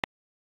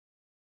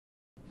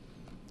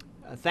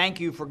Thank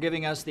you for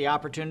giving us the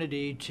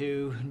opportunity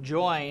to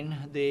join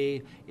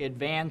the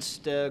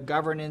Advanced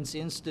Governance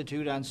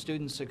Institute on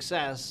Student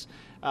Success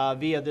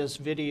via this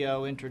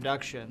video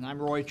introduction.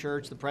 I'm Roy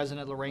Church, the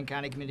president of Lorain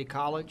County Community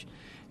College,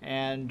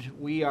 and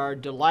we are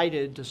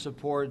delighted to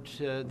support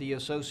the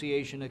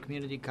Association of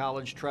Community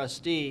College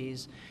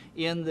Trustees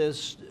in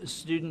this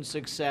student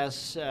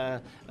success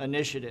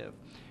initiative.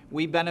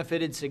 We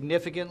benefited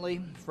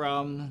significantly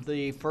from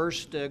the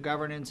first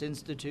Governance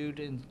Institute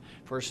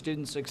for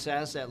Student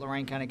Success at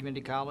Lorain County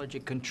Community College.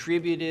 It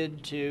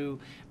contributed to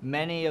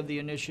many of the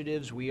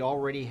initiatives we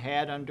already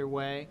had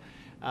underway.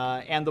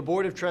 And the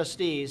Board of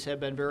Trustees have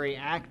been very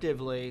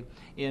actively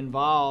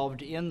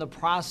involved in the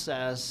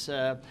process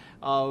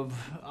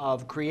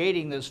of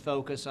creating this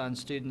focus on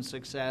student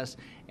success,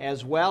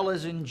 as well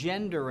as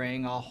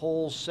engendering a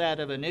whole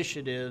set of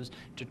initiatives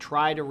to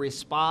try to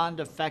respond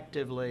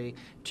effectively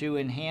to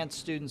enhance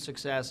student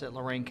success at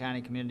Lorain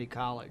County Community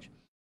College.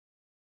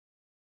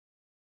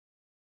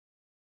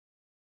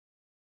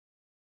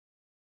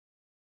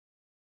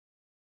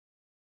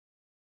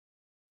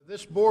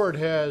 This board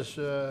has,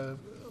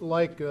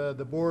 like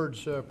the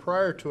boards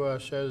prior to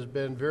us, has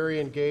been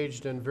very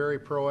engaged and very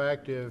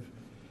proactive,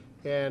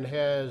 and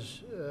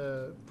has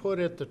put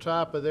at the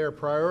top of their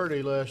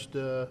priority list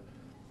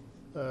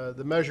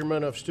the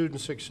measurement of student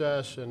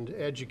success and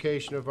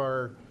education of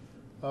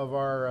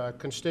our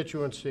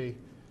constituency.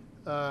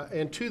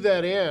 And to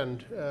that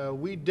end,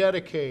 we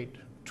dedicate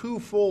 2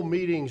 full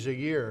meetings a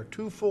year,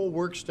 2 full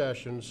work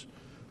sessions,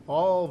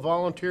 all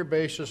volunteer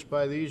basis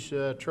by these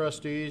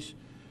trustees,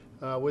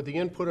 with the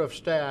input of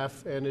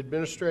staff and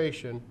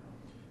administration,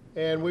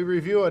 and we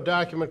review a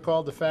document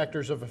called the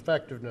Factors of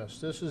Effectiveness.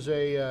 This is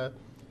a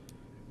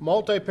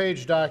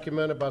multi-page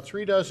document, about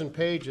 3 dozen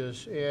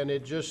pages, and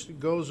it just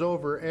goes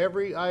over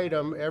every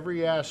item,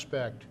 every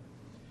aspect.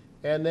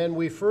 And then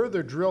we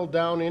further drill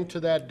down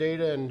into that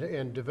data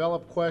and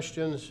develop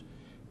questions,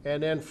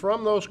 and then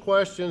from those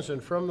questions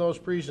and from those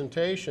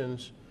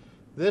presentations,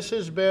 this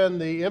has been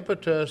the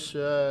impetus,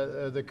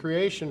 the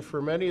creation for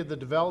many of the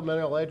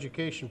developmental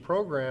education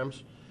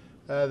programs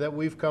that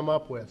we've come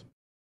up with.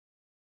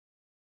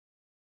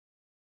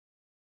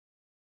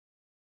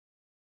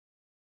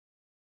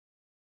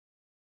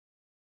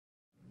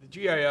 The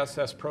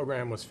GISS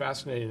program was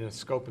fascinating in its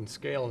scope and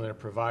scale, and it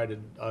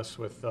provided us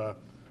with a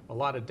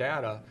lot of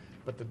data,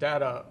 but the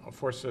data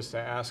forced us to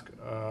ask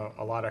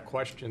a lot of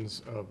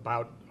questions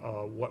about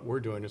what we're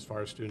doing as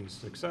far as student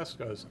success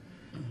goes.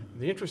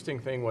 The interesting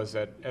thing was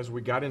that as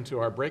we got into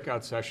our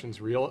breakout sessions,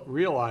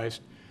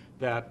 realized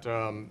that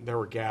there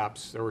were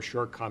gaps, there were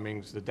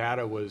shortcomings, the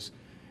data was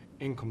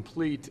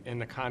incomplete in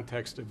the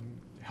context of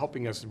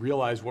helping us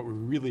realize what we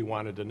really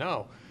wanted to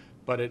know.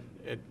 But it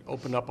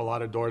opened up a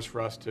lot of doors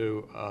for us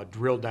to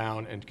drill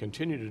down and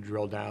continue to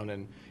drill down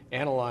and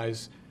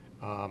analyze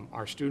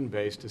our student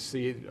base to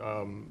see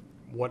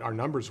what our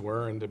numbers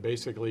were, and to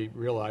basically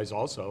realize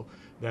also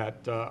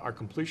that our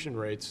completion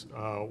rates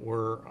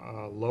were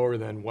lower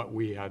than what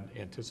we had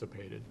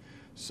anticipated.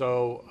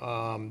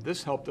 So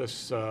this helped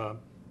us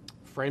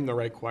frame the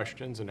right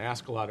questions and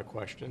ask a lot of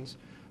questions,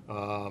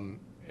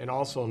 and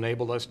also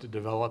enabled us to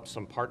develop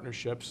some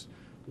partnerships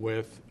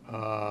with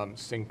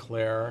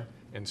Sinclair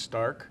and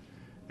Stark,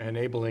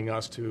 enabling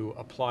us to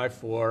apply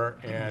for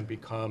and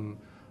become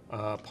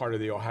part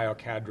of the Ohio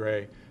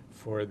cadre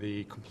for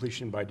the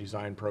Completion by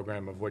Design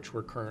program, of which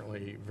we're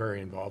currently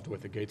very involved with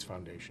the Gates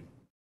Foundation.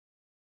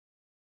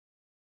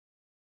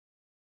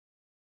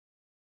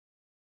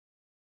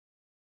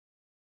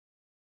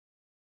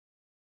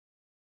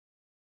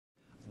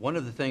 One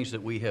of the things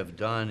that we have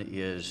done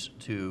is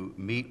to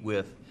meet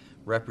with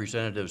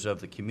representatives of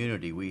the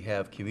community. We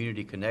have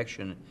community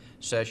connection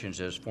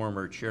sessions, as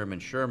former Chairman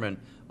Sherman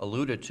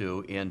alluded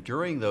to, and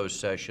during those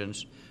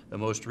sessions, the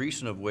most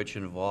recent of which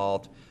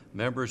involved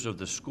members of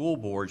the school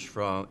boards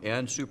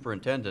and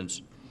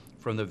superintendents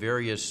from the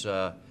various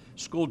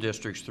school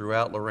districts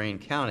throughout Lorain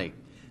County.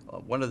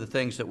 One of the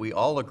things that we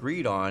all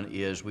agreed on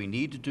is we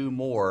need to do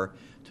more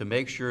to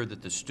make sure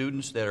that the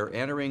students that are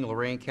entering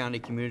Lorain County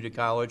Community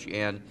College,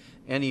 and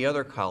any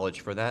other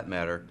college for that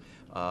matter,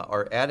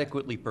 are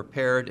adequately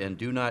prepared and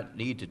do not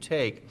need to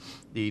take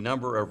the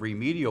number of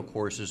remedial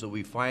courses that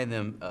we find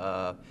them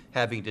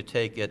having to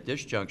take at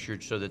this juncture,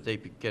 so that they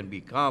can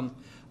become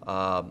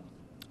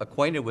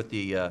acquainted with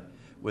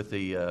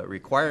the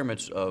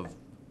requirements of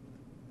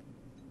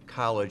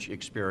college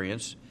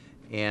experience,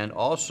 and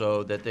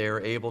also that they are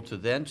able to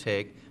then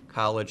take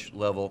college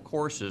level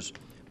courses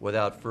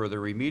without further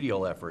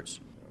remedial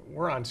efforts.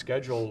 We're on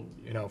schedule,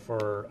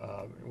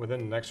 for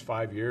within the next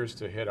 5 years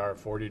to hit our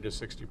 40 to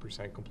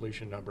 60%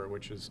 completion number,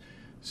 which is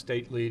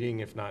state leading,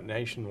 if not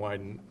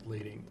nationwide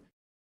leading.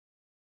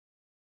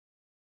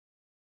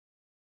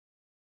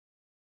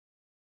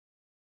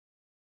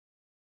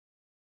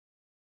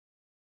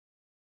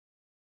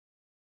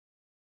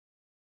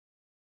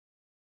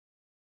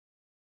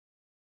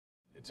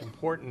 It's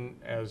important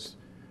as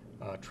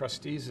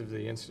trustees of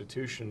the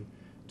institution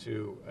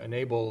to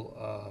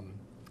enable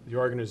the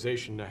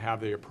organization to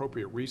have the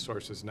appropriate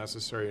resources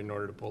necessary in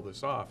order to pull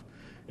this off.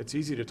 It's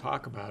easy to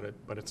talk about it,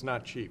 but it's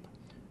not cheap.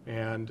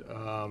 And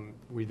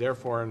we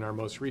therefore, in our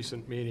most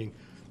recent meeting,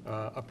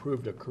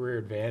 approved a career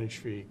advantage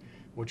fee,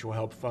 which will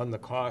help fund the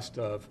cost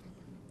of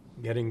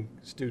getting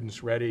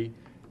students ready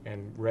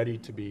and ready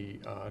to be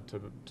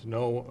to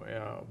know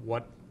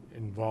what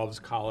involves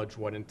college,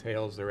 what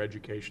entails their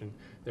education,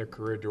 their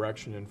career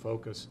direction and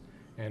focus,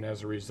 and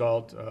as a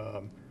result,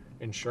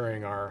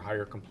 ensuring our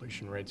higher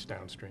completion rates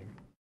downstream.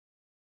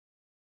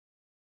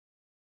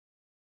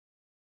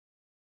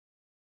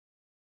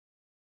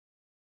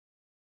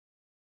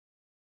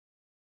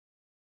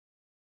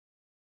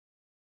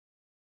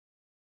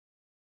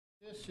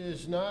 This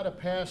is not a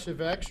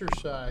passive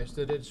exercise,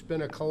 that it's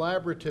been a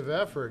collaborative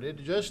effort.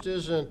 It just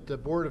isn't the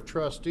Board of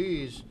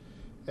Trustees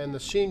and the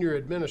senior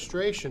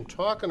administration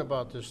talking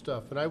about this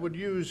stuff. And I would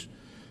use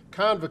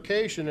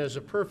convocation as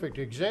a perfect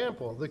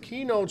example. The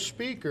keynote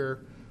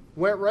speaker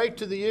went right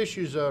to the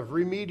issues of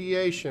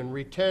remediation,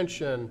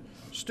 retention,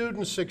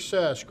 student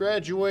success,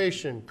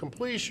 graduation,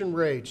 completion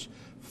rates,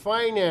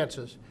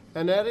 finances,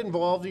 and that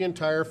involved the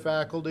entire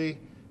faculty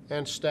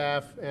and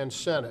staff and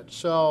Senate.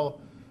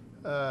 So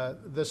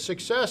the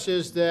success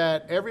is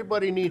that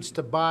everybody needs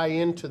to buy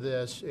into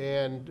this,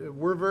 and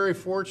we're very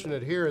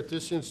fortunate here at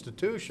this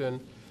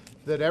institution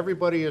that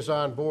everybody is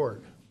on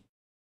board.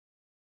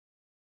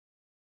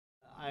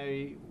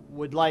 I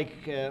would like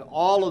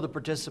all of the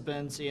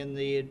participants in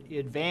the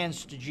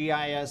Advanced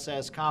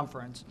GISS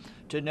Conference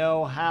to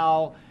know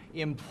how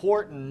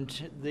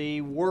important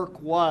the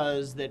work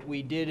was that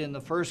we did in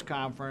the first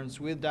conference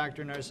with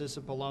Dr.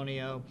 Narcissa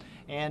Polonio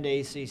and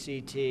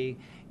ACCT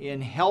in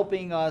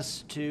helping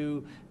us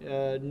to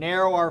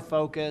narrow our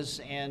focus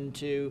and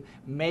to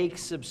make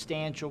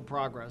substantial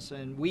progress.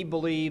 And we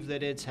believe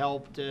that it's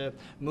helped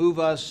move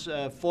us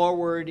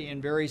forward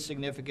in very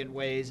significant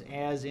ways,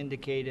 as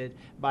indicated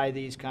by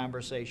these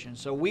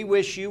conversations. So we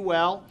wish you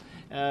well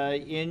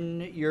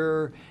in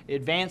your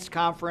advanced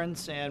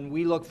conference, and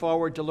we look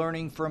forward to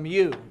learning from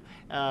you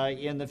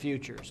in the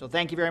future. So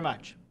thank you very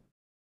much.